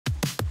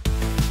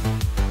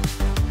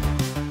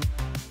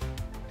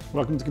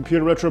Welcome to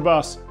Computer Retro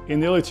Bus. In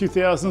the early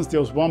 2000s, there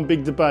was one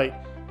big debate,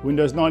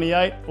 Windows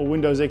 98 or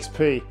Windows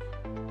XP.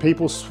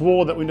 People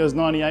swore that Windows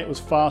 98 was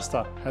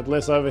faster, had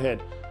less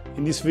overhead.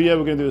 In this video,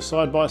 we're going to do a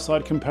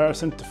side-by-side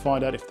comparison to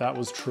find out if that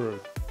was true.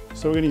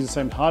 So we're going to use the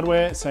same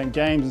hardware, same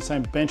games, and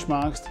same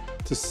benchmarks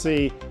to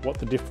see what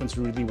the difference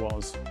really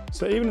was.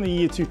 So even in the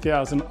year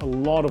 2000, a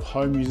lot of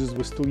home users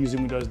were still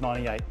using Windows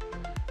 98.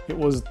 It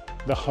was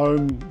the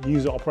home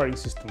user operating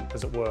system,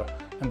 as it were,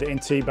 and the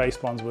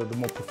NT-based ones were the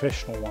more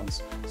professional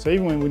ones. So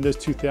even when Windows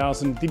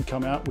 2000 did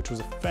come out, which was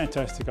a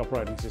fantastic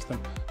operating system,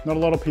 not a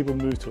lot of people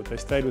moved to it. They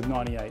stayed with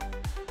 98.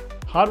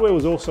 Hardware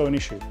was also an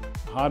issue.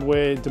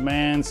 Hardware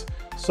demands,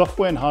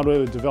 software and hardware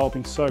were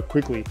developing so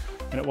quickly,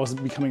 and it was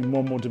becoming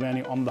more and more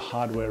demanding on the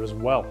hardware as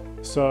well.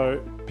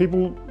 So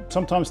people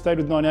sometimes stayed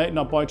with 98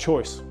 not by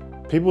choice.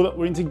 People that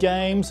were into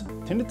games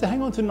tended to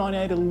hang on to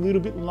 98 a little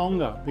bit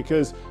longer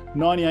because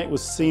 98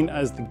 was seen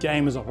as the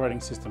gamer's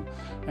operating system,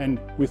 and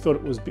we thought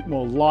it was a bit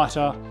more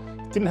lighter,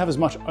 didn't have as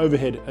much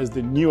overhead as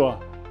the newer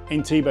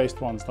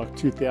NT-based ones like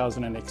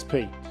 2000 and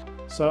XP.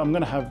 So I'm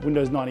going to have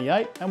Windows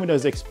 98 and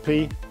Windows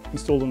XP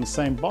installed in the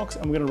same box,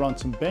 and we're going to run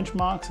some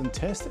benchmarks and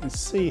test and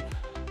see,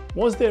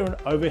 was there an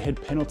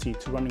overhead penalty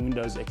to running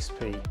Windows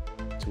XP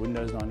to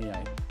Windows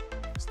 98?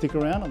 Stick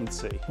around and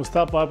let's see. We'll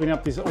start by opening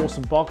up this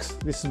awesome box.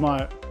 This is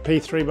my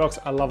P3 box.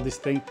 I love this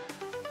thing.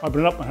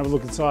 Open it up and have a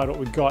look inside what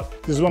we've got.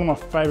 This is one of my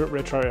favorite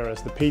retro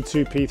eras. The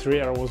P2, P3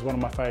 era was one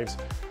of my faves.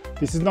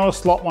 This is not a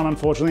slot one,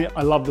 unfortunately.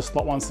 I love the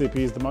slot one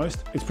CPUs the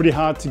most. It's pretty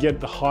hard to get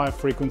the high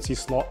frequency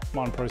slot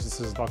one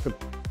processors like the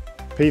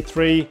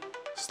P3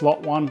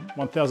 slot one,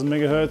 1000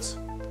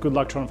 megahertz. Good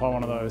luck trying to find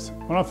one of those.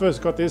 When I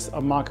first got this, a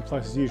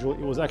marketplace as usual, it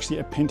was actually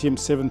a Pentium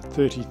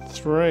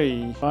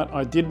 733, but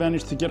I did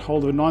manage to get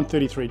hold of a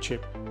 933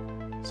 chip.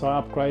 So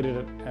I upgraded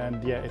it,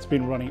 and yeah, it's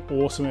been running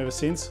awesome ever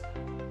since.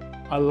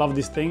 I love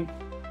this thing.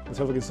 Let's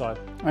have a look inside.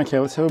 Okay,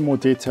 let's have a more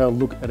detailed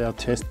look at our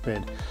test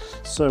bed.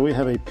 So we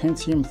have a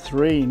Pentium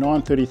 3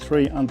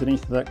 933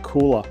 underneath that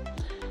cooler.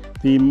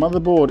 The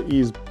motherboard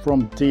is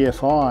from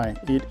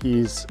DFI. It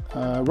is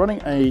running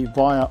a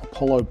VIA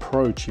Apollo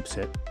Pro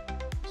chipset.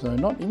 So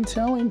not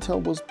Intel.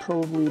 Intel was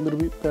probably a little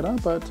bit better,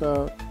 but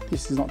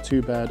this is not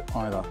too bad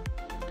either.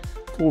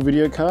 For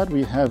video card,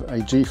 we have a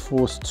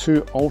GeForce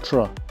 2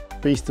 Ultra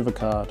beast of a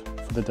card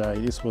for the day.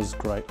 This was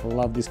great. I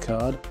love this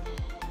card.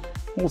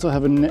 Also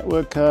have a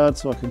network card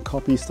so I can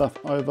copy stuff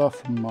over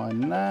from my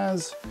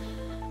NAS.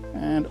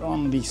 And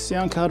on the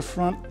sound card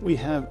front, we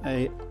have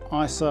a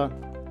ISA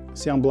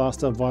Sound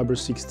Blaster Vibra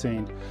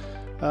 16.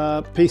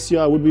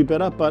 PCI would be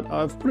better, but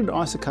I've put an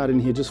ISA card in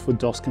here just for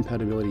DOS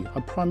compatibility.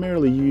 I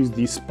primarily use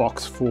this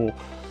box for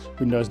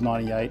Windows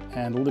 98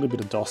 and a little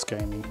bit of DOS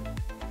gaming.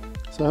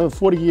 So I have a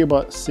 40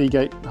 GB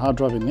Seagate hard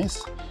drive in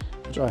this,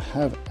 which I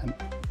have a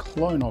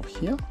clone of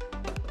here.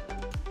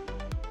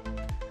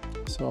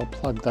 So I'll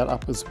plug that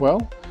up as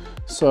well.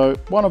 So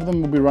one of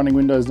them will be running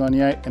Windows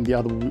 98 and the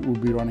other will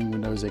be running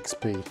Windows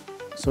XP.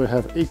 So we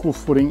have equal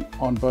footing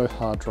on both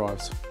hard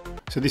drives.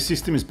 So this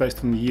system is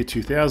based on the year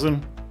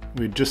 2000.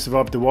 We just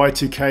survived the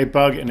Y2K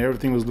bug and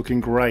everything was looking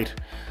great.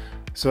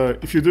 So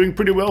if you're doing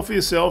pretty well for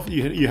yourself,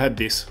 you had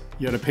this.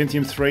 You had a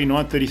Pentium 3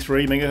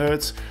 933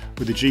 MHz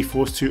with a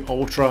GeForce 2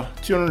 Ultra,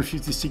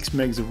 256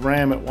 megs of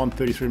RAM at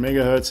 133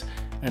 MHz,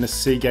 and a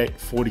Seagate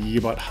 40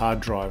 GB hard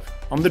drive.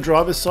 On the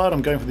driver's side,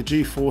 I'm going for the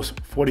GeForce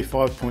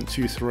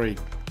 45.23.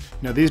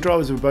 Now these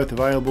drivers are both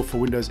available for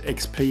Windows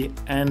XP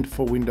and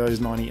for Windows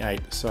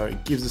 98, so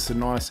it gives us a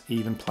nice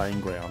even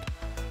playing ground.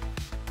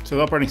 So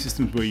the operating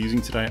systems we're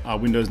using today are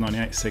Windows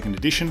 98 2nd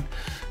edition.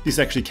 This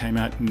actually came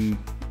out in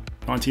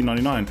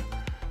 1999.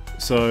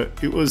 So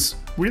it was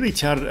really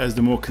touted as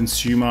the more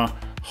consumer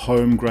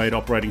home grade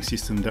operating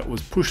system that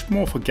was pushed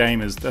more for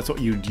gamers. That's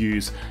what you'd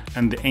use.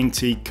 And the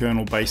NT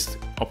kernel based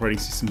operating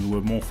systems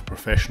were more for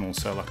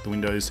professionals. So like the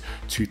Windows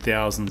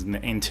 2000s and the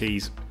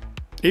NTs.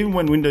 Even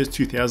when Windows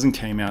 2000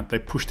 came out, they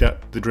pushed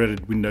out the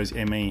dreaded Windows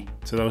ME.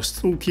 So they were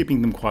still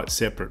keeping them quite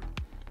separate.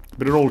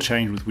 But it all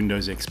changed with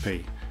Windows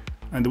XP.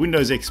 And the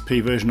Windows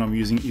XP version I'm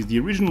using is the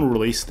original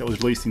release that was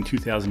released in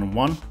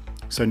 2001.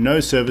 So no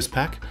service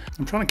pack.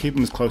 I'm trying to keep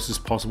them as close as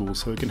possible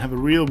so we can have a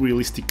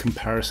realistic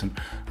comparison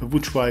of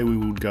which way we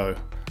would go.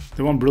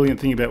 The one brilliant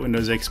thing about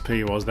Windows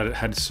XP was that it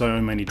had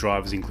so many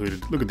drivers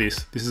included. Look at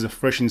this. This is a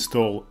fresh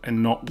install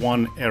and not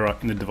one error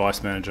in the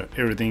device manager.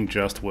 Everything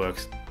just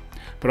works.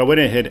 But I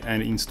went ahead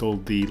and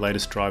installed the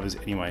latest drivers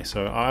anyway.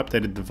 So I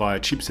updated the VIA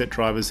chipset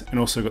drivers and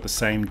also got the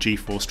same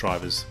GeForce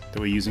drivers that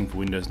we're using for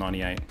Windows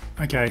 98.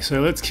 Okay,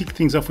 so let's kick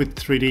things off with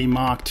 3D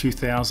Mark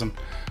 2000.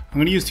 I'm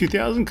going to use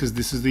 2000 because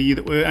this is the year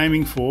that we're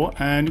aiming for,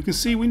 and you can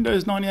see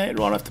Windows 98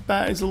 right off the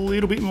bat is a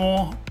little bit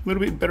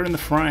better in the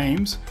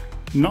frames.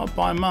 Not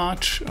by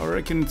much. I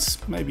reckon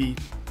it's maybe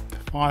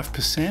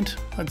 5%,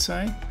 I'd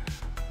say.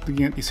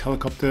 Looking at this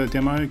helicopter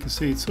demo, you can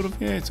see it's sort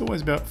of, it's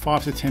always about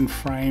 5 to 10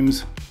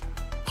 frames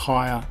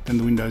higher than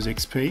the Windows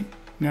XP.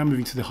 Now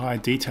moving to the high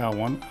detail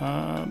one,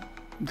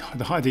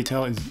 the high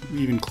detail is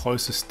even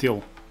closer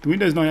still. The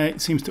Windows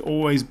 98 seems to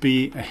always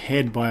be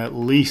ahead by at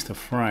least a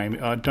frame.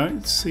 I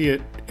don't see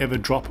it ever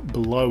drop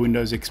below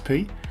Windows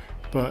XP.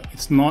 but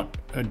it's not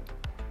a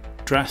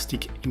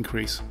drastic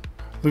increase.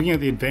 Looking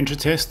at the adventure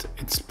test,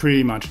 it's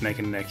pretty much neck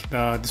and neck.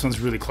 This one's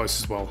really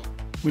close as well.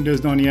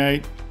 Windows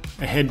 98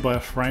 ahead by a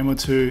frame or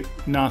two,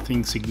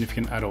 nothing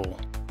significant at all.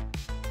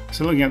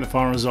 So looking at the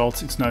final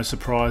results, it's no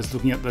surprise.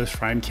 Looking at those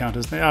frame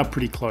counters, they are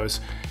pretty close,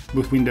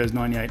 with Windows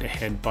 98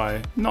 ahead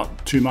by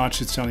not too much.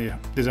 There's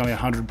only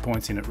 100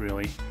 points in it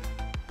really.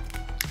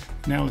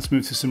 Now let's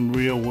move to some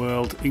real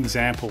world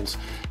examples,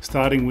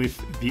 starting with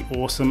the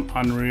awesome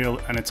Unreal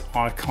and its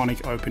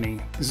iconic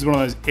opening. This is one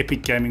of those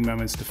epic gaming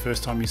moments the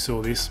first time you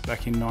saw this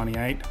back in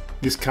 '98.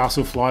 This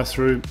castle fly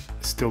through,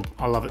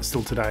 I love it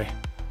still today.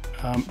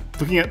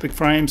 Looking at the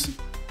frames,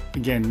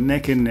 again,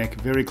 neck and neck,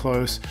 very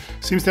close.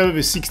 Seems to have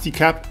a 60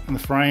 cap on the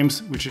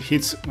frames, which it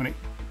hits when it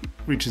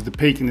reaches the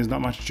peak and there's not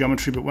much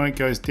geometry, but when it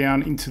goes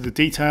down into the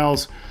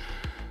details,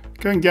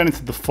 going down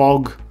into the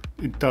fog,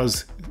 it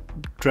does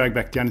drag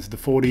back down into the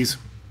 40s.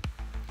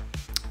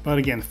 But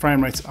again, the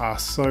frame rates are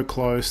so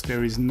close,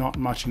 there is not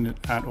much in it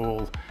at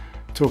all.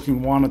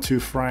 Talking 1 or 2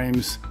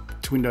 frames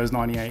to Windows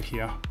 98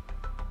 here.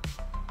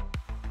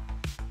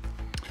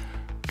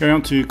 Going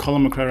on to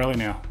Colin McRae Rally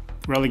now.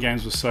 Rally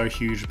games were so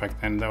huge back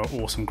then, they were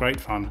awesome, great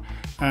fun.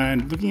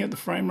 And looking at the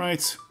frame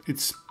rates,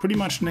 it's pretty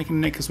much neck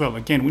and neck as well.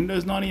 Again,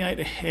 Windows 98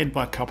 ahead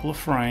by a couple of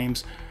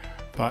frames,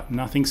 but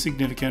nothing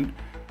significant.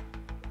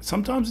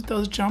 Sometimes it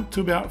does jump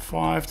to about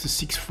 5 to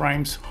 6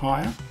 frames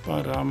higher,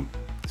 but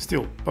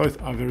still, both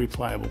are very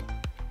playable.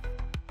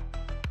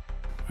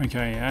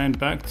 Okay, and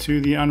back to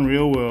the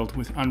Unreal world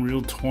with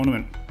Unreal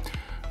Tournament.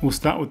 We'll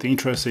start with the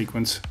intro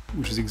sequence,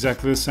 which is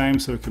exactly the same,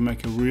 so we can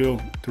make a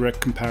real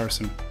direct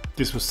comparison.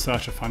 This was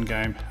such a fun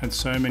game, had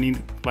so many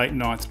late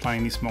nights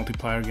playing this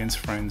multiplayer against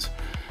friends.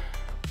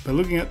 But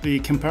looking at the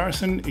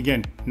comparison,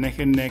 again, neck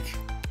and neck,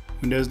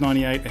 Windows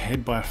 98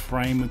 ahead by a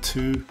frame or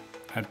two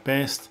at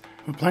best.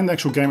 But playing the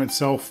actual game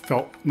itself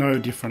felt no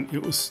different.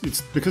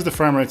 It's because the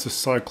frame rates are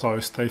so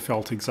close, they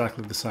felt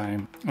exactly the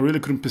same. I really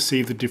couldn't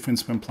perceive the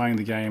difference when playing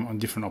the game on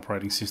different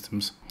operating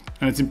systems.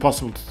 And it's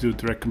impossible to do a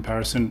direct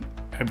comparison.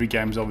 Every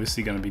game is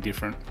obviously going to be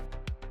different.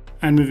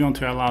 And moving on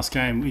to our last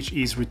game, which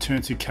is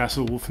Return to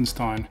Castle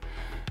Wolfenstein.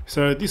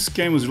 So this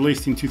game was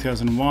released in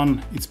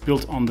 2001. It's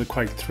built on the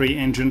Quake 3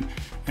 engine,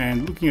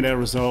 and looking at our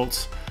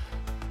results,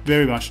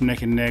 very much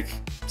neck and neck.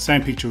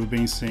 Same picture we've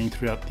been seeing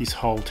throughout this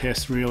whole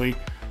test really.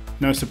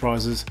 No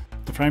surprises.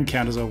 The frame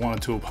counters are 1 or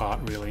 2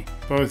 apart really.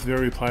 Both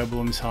very playable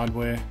on this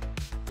hardware.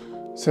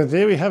 So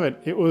there we have it.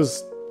 It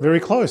was very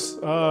close,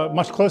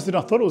 much closer than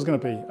I thought it was going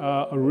to be.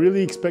 I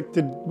really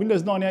expected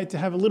Windows 98 to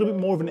have a little bit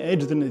more of an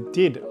edge than it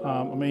did.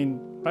 I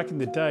mean, back in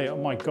the day, oh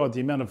my God,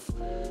 the amount of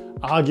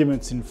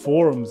arguments in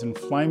forums and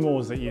flame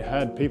wars that you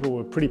had, people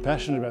were pretty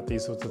passionate about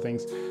these sorts of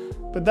things.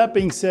 But that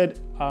being said,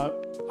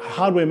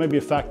 hardware may be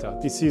a factor.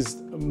 This is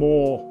a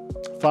more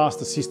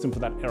faster system for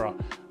that era.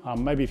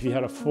 Maybe if you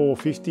had a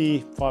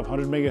 450,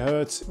 500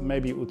 megahertz,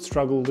 maybe it would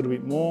struggle a little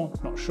bit more,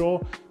 not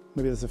sure.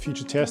 Maybe there's a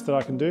future test that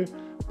I can do.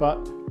 But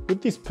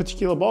with this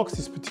particular box,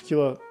 this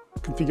particular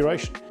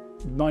configuration,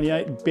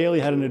 98 barely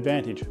had an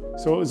advantage.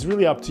 So it was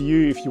really up to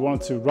you if you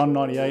wanted to run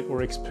 98 or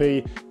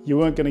XP. You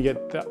weren't going to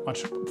get that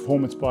much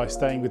performance by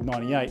staying with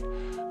 98.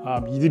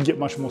 You did get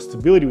much more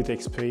stability with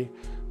XP,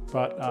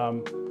 but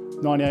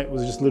 98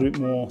 was just a little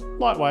bit more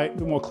lightweight, a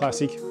bit more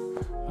classic.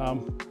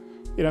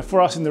 You know,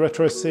 for us in the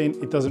retro scene,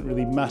 it doesn't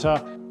really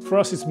matter. For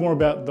us, it's more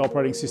about the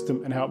operating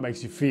system and how it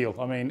makes you feel.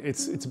 I mean,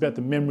 it's about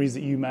the memories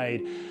that you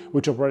made.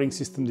 Which operating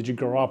system did you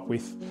grow up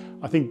with?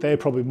 I think they're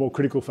probably more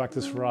critical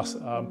factors for us.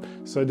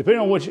 So depending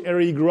on which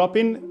area you grew up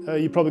in,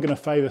 you're probably going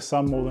to favor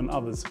some more than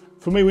others.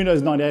 For me,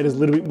 Windows 98 is a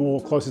little bit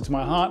more closer to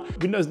my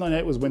heart. Windows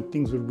 98 was when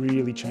things were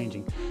really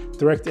changing.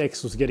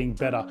 DirectX was getting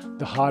better.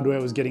 The hardware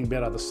was getting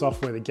better. The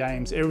software, the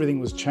games, everything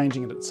was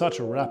changing at such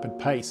a rapid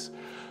pace.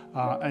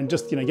 And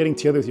just getting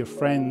together with your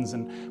friends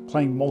and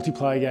playing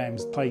multiplayer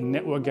games, playing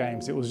network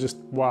games, it was just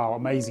wow,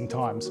 amazing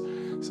times.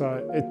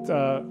 So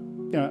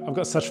I've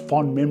got such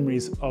fond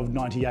memories of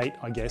 98,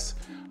 I guess.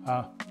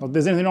 Not that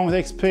there's anything wrong with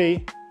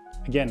XP.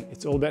 Again,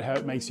 it's all about how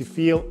it makes you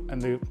feel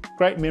and the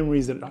great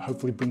memories that it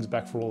hopefully brings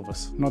back for all of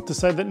us. Not to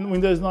say that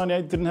Windows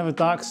 98 didn't have a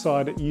dark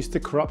side. It used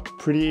to corrupt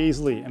pretty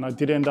easily, and I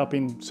did end up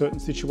in certain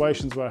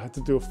situations where I had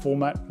to do a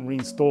format and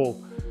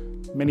reinstall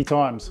many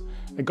times.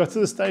 It got to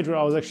the stage where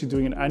I was actually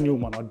doing an annual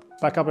one. I'd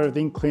back up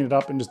everything, clean it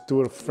up, and just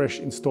do a fresh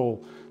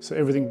install. So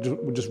everything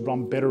would just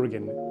run better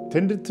again. It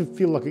tended to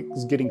feel like it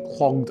was getting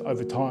clogged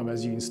over time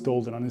as you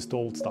installed and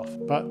uninstalled stuff.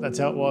 But that's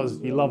how it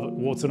was. You love it,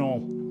 warts and all.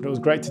 But it was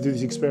great to do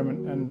this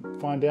experiment and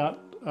find out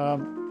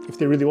if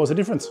there really was a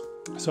difference.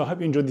 So I hope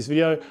you enjoyed this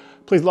video.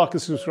 Please like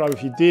and subscribe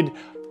if you did.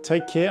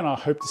 Take care, and I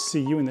hope to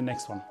see you in the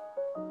next one.